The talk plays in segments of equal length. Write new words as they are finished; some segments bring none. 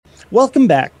Welcome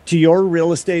back to Your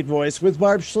Real Estate Voice with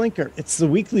Barb Schlinker. It's the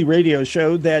weekly radio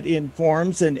show that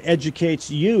informs and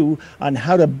educates you on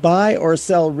how to buy or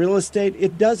sell real estate.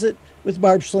 It does it with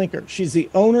Barb Schlinker. She's the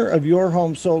owner of Your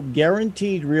Home Sold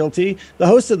Guaranteed Realty, the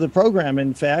host of the program,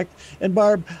 in fact. And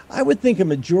Barb, I would think a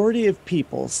majority of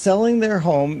people selling their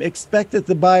home expect that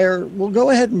the buyer will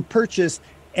go ahead and purchase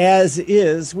as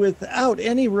is without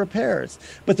any repairs.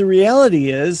 But the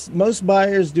reality is most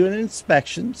buyers do an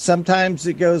inspection. Sometimes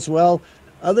it goes well.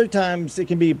 Other times it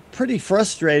can be pretty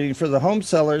frustrating for the home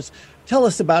sellers. Tell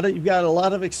us about it. You've got a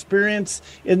lot of experience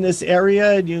in this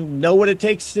area and you know what it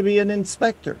takes to be an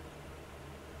inspector.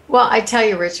 Well, I tell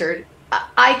you, Richard,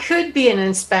 I could be an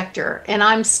inspector and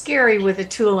I'm scary with a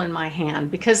tool in my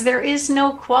hand because there is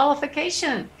no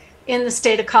qualification in the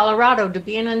state of Colorado to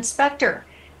be an inspector.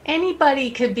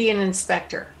 Anybody could be an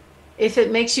inspector. If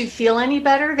it makes you feel any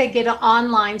better, they get an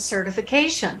online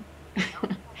certification.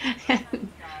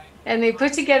 And they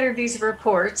put together these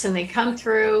reports and they come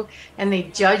through and they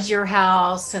judge your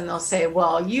house and they'll say,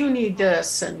 well, you need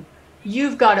this and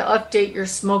you've got to update your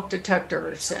smoke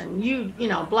detectors and you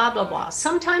know, blah, blah, blah.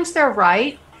 Sometimes they're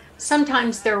right.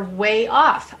 Sometimes they're way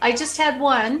off. I just had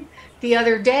one the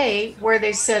other day where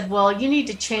they said, well, you need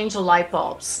to change the light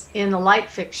bulbs in the light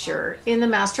fixture in the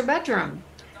master bedroom.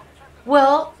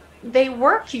 Well, they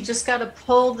work. You just got to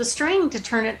pull the string to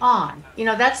turn it on. You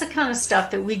know, that's the kind of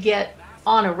stuff that we get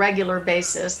on a regular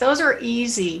basis. Those are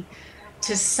easy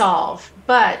to solve,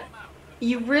 but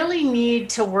you really need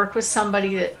to work with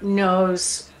somebody that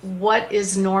knows what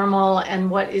is normal and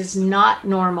what is not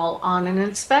normal on an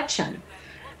inspection.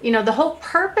 You know, the whole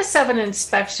purpose of an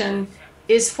inspection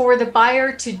is for the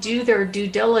buyer to do their due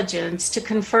diligence to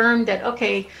confirm that,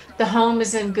 okay, the home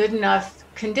is in good enough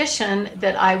condition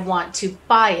that I want to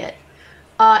buy it.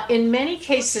 In many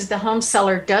cases, the home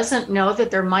seller doesn't know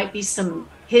that there might be some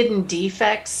hidden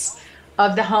defects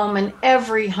of the home, and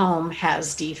every home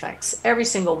has defects, every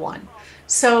single one.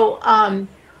 So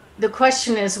the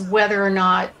question is whether or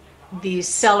not the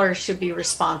seller should be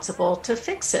responsible to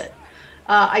fix it.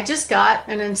 I just got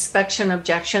an inspection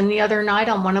objection the other night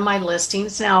on one of my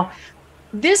listings. Now,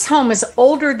 this home is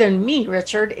older than me,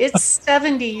 Richard. It's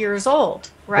 70 years old,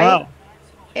 right? Wow.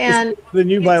 And then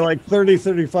you by like 30,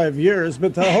 35 years,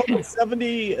 but the home is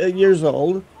 70 years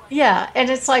old. Yeah. And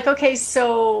it's like, okay,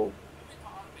 so,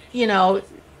 you know,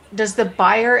 does the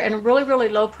buyer, and a really, really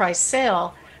low price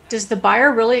sale, does the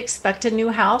buyer really expect a new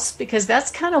house? Because that's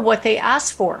kind of what they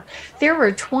asked for. There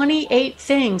were 28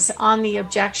 things on the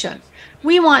objection.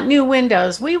 We want new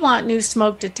windows. We want new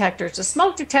smoke detectors. The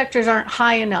smoke detectors aren't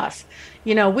high enough.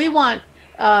 You know, we want,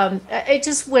 it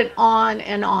just went on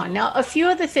and on. Now, a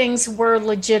few of the things were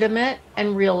legitimate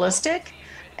and realistic,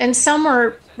 and some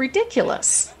are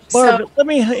ridiculous. Barb, let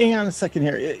me hang on a second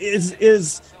here.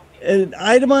 Is an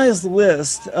itemized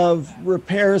list of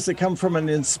repairs that come from an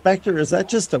inspector, is that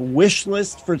just a wish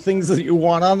list for things that you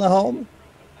want on the home?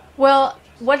 Well,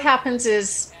 what happens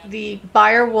is the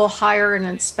buyer will hire an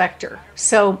inspector.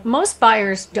 So most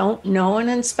buyers don't know an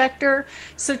inspector.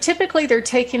 So typically they're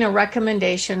taking a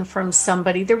recommendation from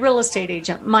somebody the real estate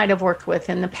agent might have worked with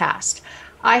in the past.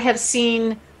 I have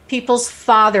seen people's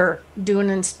father do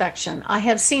an inspection. I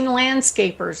have seen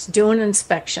landscapers do an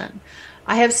inspection.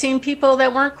 I have seen people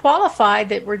that weren't qualified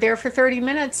that were there for 30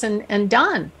 minutes and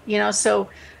done, you know, so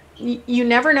you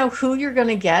never know who you're going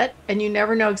to get and you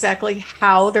never know exactly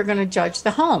how they're going to judge the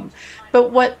home.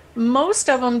 But what most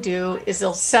of them do is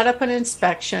they'll set up an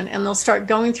inspection and they'll start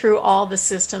going through all the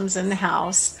systems in the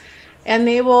house and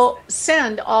they will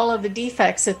send all of the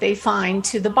defects that they find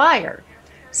to the buyer.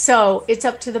 So it's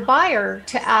up to the buyer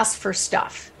to ask for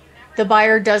stuff. The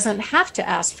buyer doesn't have to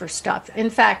ask for stuff. In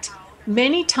fact,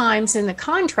 many times in the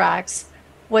contracts,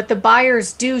 what the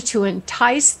buyers do to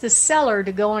entice the seller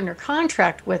to go under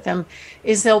contract with them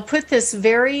is they'll put this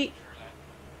very,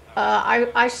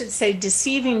 I should say,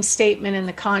 deceiving statement in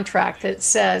the contract that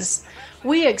says,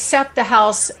 we accept the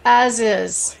house as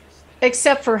is,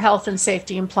 except for health and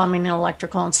safety and plumbing and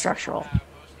electrical and structural.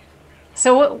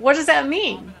 So what does that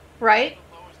mean, right?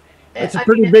 It's a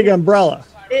pretty big umbrella.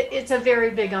 It's a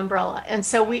very big umbrella. And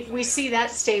so we see that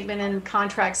statement in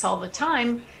contracts all the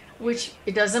time, which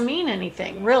it doesn't mean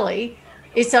anything, really.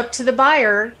 It's up to the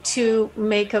buyer to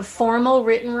make a formal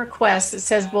written request that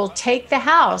says, we'll take the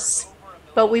house,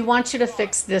 but we want you to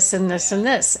fix this and this and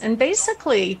this. And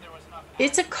basically,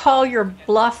 it's a call your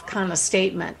bluff kind of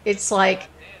statement. It's like,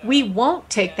 we won't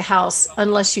take the house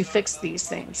unless you fix these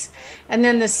things. And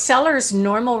then the seller's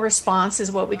normal response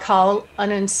is what we call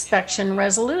an inspection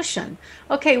resolution.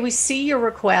 Okay, we see your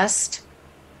request.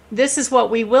 This is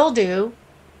what we will do,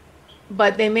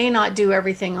 but they may not do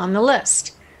everything on the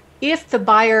list. If the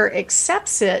buyer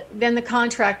accepts it, then the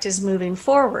contract is moving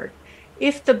forward.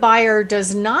 If the buyer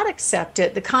does not accept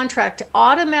it, the contract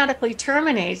automatically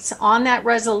terminates on that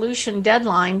resolution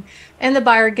deadline, and the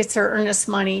buyer gets their earnest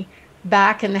money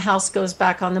back and the house goes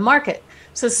back on the market.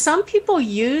 So some people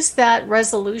use that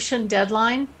resolution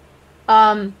deadline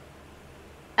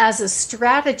as a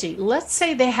strategy. Let's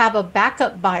say they have a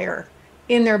backup buyer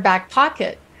in their back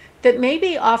pocket that may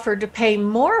be offered to pay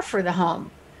more for the home.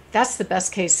 That's the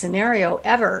best case scenario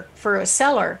ever for a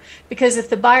seller, because if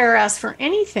the buyer asks for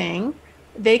anything,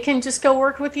 they can just go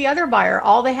work with the other buyer.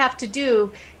 All they have to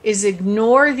do is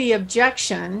ignore the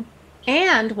objection.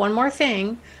 And one more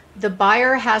thing, the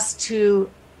buyer has to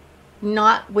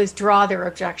not withdraw their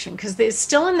objection, because it's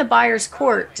still in the buyer's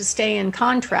court to stay in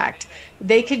contract.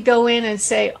 They could go in and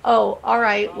say, oh, all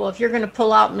right, well, if you're going to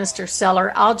pull out, Mr.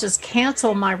 Seller, I'll just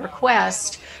cancel my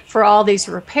request for all these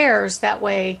repairs. That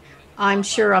way I'm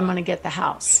sure I'm going to get the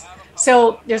house.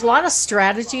 So there's a lot of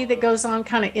strategy that goes on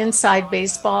kind of inside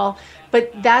baseball,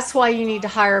 but that's why you need to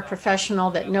hire a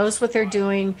professional that knows what they're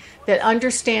doing, that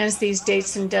understands these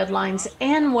dates and deadlines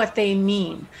and what they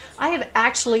mean. I have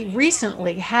actually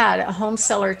recently had a home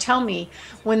seller tell me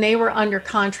when they were under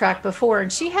contract before,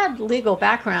 and she had legal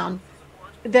background,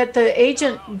 that the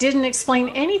agent didn't explain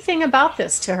anything about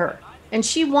this to her, and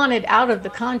she wanted out of the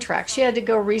contract. She had to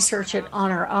go research it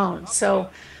on her own. So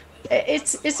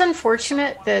it's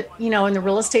unfortunate that, you know, in the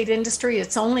real estate industry,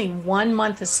 it's only 1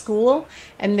 month of school,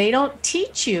 and they don't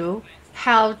teach you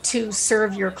how to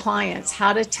serve your clients,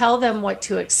 how to tell them what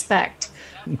to expect,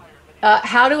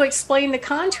 how to explain the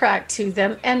contract to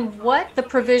them, and what the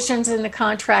provisions in the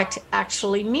contract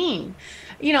actually mean.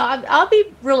 You know, I'll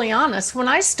be really honest. When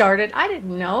I started, I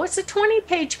didn't know. It's a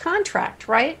 20-page contract,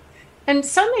 right? And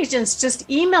some agents just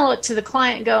email it to the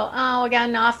client and go, oh, I got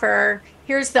an offer.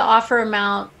 Here's the offer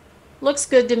amount. Looks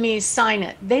good to me, sign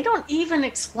it. They don't even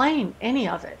explain any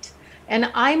of it.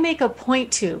 And I make a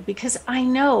point to, because I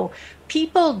know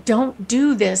people don't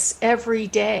do this every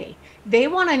day. They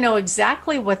want to know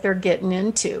exactly what they're getting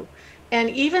into. And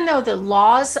even though the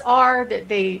laws are that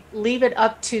they leave it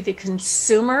up to the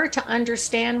consumer to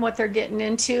understand what they're getting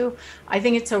into, I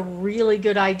think it's a really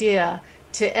good idea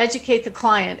to educate the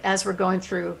client as we're going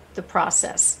through the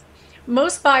process.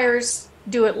 Most buyers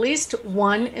do at least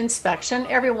one inspection.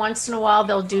 Every once in a while,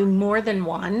 they'll do more than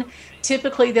one.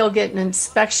 Typically, they'll get an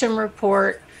inspection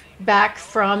report back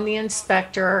from the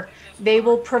inspector. They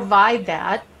will provide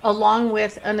that along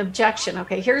with an objection.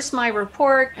 Okay, here's my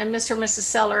report, and Mr. and Mrs.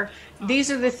 Seller, these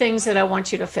are the things that I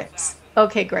want you to fix.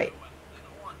 Okay, great.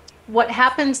 What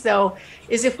happens, though,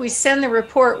 is if we send the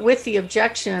report with the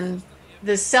objection,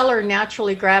 the seller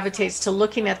naturally gravitates to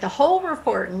looking at the whole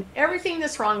report and everything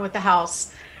that's wrong with the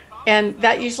house, and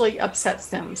that usually upsets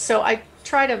them. So I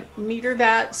try to meter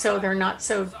that so they're not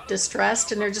so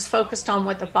distressed and they're just focused on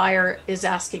what the buyer is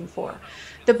asking for.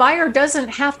 The buyer doesn't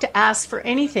have to ask for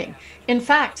anything. In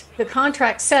fact, the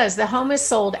contract says the home is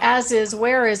sold as is,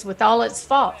 where is, with all its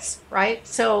faults, right?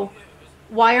 So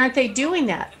why aren't they doing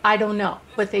that? I don't know,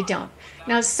 but they don't.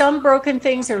 Now, some broken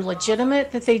things are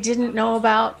legitimate that they didn't know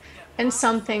about, and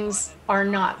some things are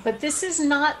not. But this is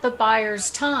not the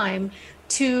buyer's time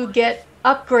to get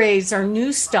upgrades or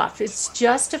new stuff. It's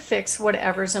just to fix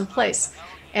whatever's in place.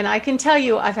 And I can tell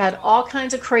you, I've had all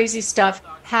kinds of crazy stuff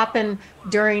happen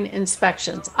during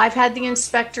inspections. I've had the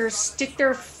inspectors stick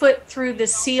their foot through the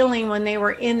ceiling when they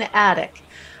were in the attic.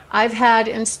 I've had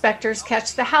inspectors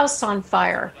catch the house on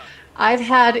fire. I've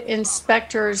had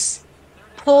inspectors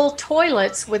pull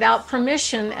toilets without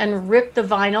permission and rip the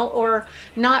vinyl, or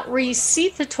not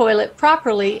reseat the toilet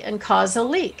properly and cause a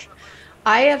leak.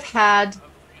 I have had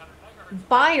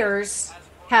buyers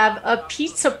have a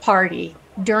pizza party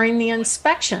during the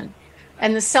inspection,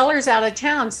 and the seller's out of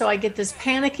town. So I get this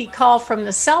panicky call from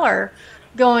the seller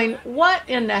going, what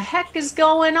in the heck is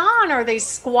going on? Are they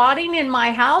squatting in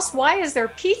my house? Why is there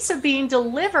pizza being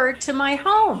delivered to my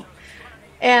home?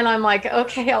 And I'm like,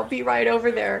 okay, I'll be right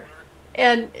over there.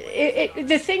 And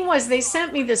the thing was, they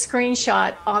sent me the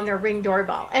screenshot on their Ring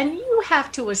doorbell. And you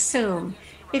have to assume,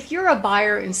 if you're a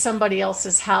buyer in somebody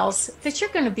else's house, that you're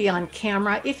going to be on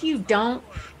camera. If you don't,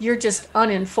 you're just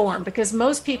uninformed, because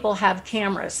most people have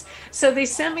cameras. So they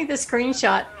sent me the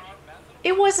screenshot.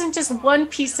 It wasn't just one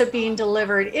pizza being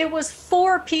delivered. It was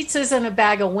 4 pizzas and a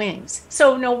bag of wings.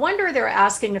 So no wonder they're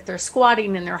asking if they're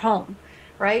squatting in their home,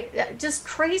 right? Just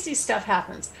crazy stuff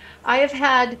happens. I have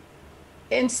had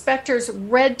inspectors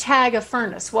red tag a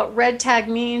furnace. What red tag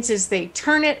means is they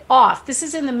turn it off. This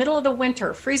is in the middle of the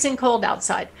winter, freezing cold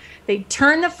outside. They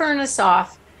turn the furnace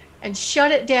off and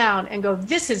shut it down and go,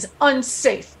 this is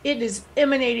unsafe. It is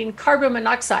emanating carbon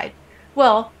monoxide.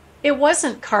 Well, It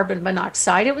wasn't carbon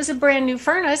monoxide. It was a brand new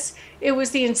furnace. It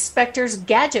was the inspector's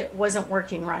gadget wasn't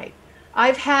working right.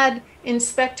 I've had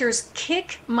inspectors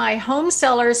kick my home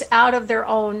sellers out of their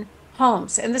own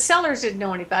homes, and the sellers didn't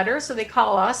know any better, so they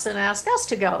call us and ask us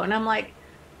to go. And I'm like,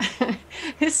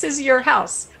 this is your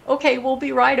house. Okay, we'll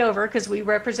be right over because we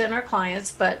represent our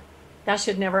clients, but that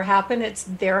should never happen. It's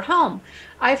their home.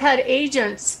 I've had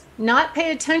agents not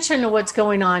pay attention to what's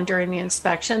going on during the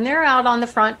inspection. They're out on the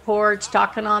front porch,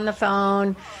 talking on the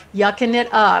phone, yucking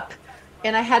it up.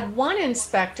 And I had one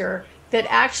inspector that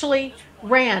actually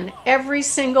ran every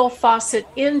single faucet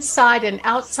inside and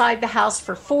outside the house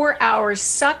for 4 hours,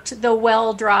 sucked the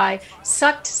well dry,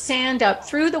 sucked sand up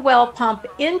through the well pump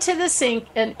into the sink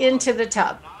and into the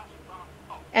tub.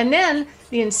 And then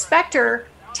the inspector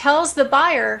tells the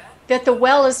buyer that the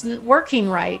well isn't working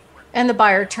right, and the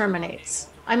buyer terminates.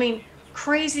 I mean,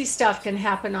 crazy stuff can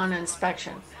happen on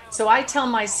inspection. So I tell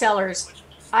my sellers,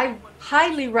 I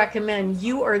highly recommend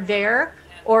you are there,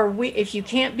 or if you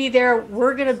can't be there,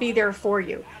 we're going to be there for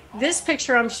you. This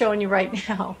picture I'm showing you right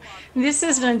now, this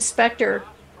is an inspector.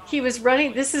 He was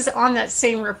running, this is on that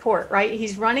same report, right?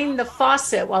 He's running the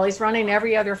faucet while he's running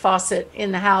every other faucet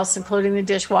in the house, including the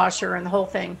dishwasher and the whole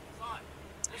thing.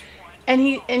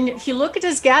 And if you look at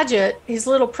his gadget, his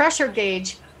little pressure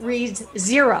gauge reads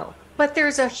 0, but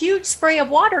there's a huge spray of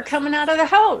water coming out of the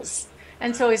hose.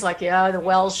 And so he's like, yeah, the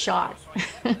well's shot.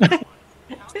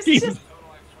 It's just,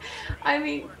 I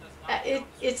mean,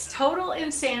 it's total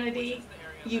insanity.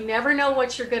 You never know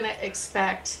what you're going to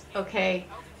expect, okay?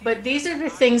 But these are the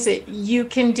things that you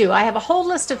can do. I have a whole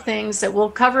list of things that we'll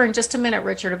cover in just a minute,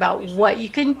 Richard, about what you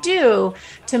can do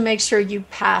to make sure you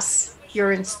pass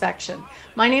your inspection.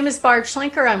 My name is Barb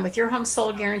Schlinker. I'm with Your Home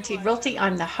Sold Guaranteed Realty.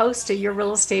 I'm the host of Your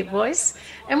Real Estate Voice,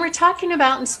 and we're talking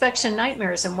about inspection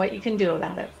nightmares and what you can do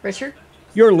about it. Richard?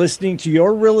 You're listening to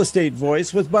Your Real Estate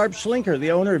Voice with Barb Schlinker,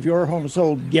 the owner of Your Home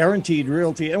Sold Guaranteed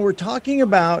Realty. And we're talking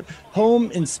about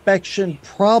home inspection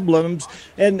problems,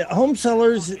 and home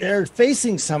sellers are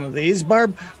facing some of these.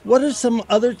 Barb, what are some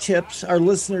other tips our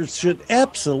listeners should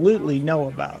absolutely know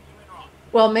about?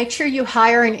 Well, make sure you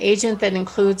hire an agent that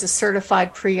includes a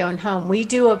certified pre-owned home. We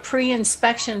do a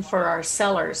pre-inspection for our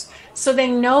sellers so they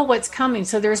know what's coming.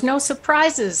 So there's no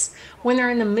surprises when they're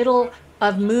in the middle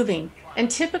of moving.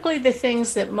 And typically the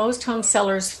things that most home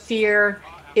sellers fear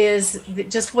is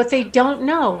just what they don't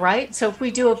know, right? So if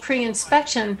we do a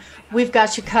pre-inspection, we've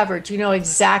got you covered. You know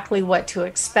exactly what to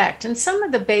expect. And some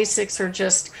of the basics are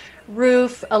just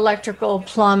roof, electrical,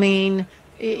 plumbing.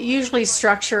 Usually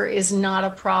structure is not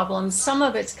a problem. Some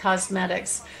of it's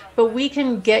cosmetics, but we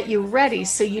can get you ready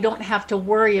so you don't have to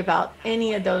worry about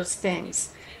any of those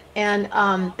things. And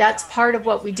that's part of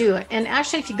what we do. And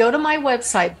actually, if you go to my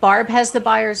website,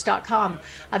 barbhasthebuyers.com,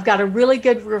 I've got a really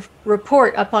good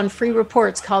report up on free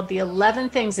reports called the 11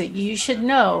 things that you should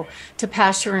know to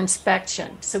pass your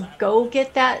inspection. So go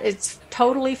get that. It's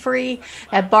totally free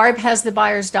at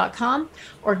barbhasthebuyers.com,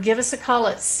 or give us a call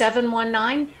at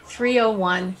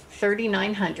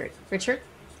 719-301-3900. Richard?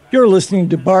 You're listening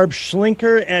to Barb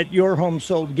Schlinker at Your Home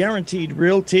Sold Guaranteed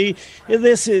Realty.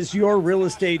 This is Your Real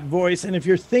Estate Voice. And if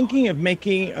you're thinking of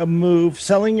making a move,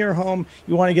 selling your home,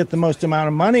 you want to get the most amount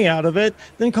of money out of it,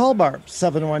 then call Barb,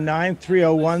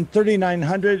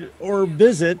 719-301-3900, or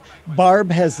visit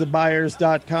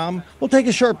barbhasthebuyers.com. We'll take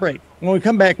a short break. When we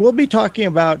come back, we'll be talking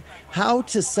about how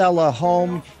to sell a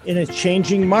home in a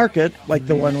changing market like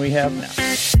the one we have now.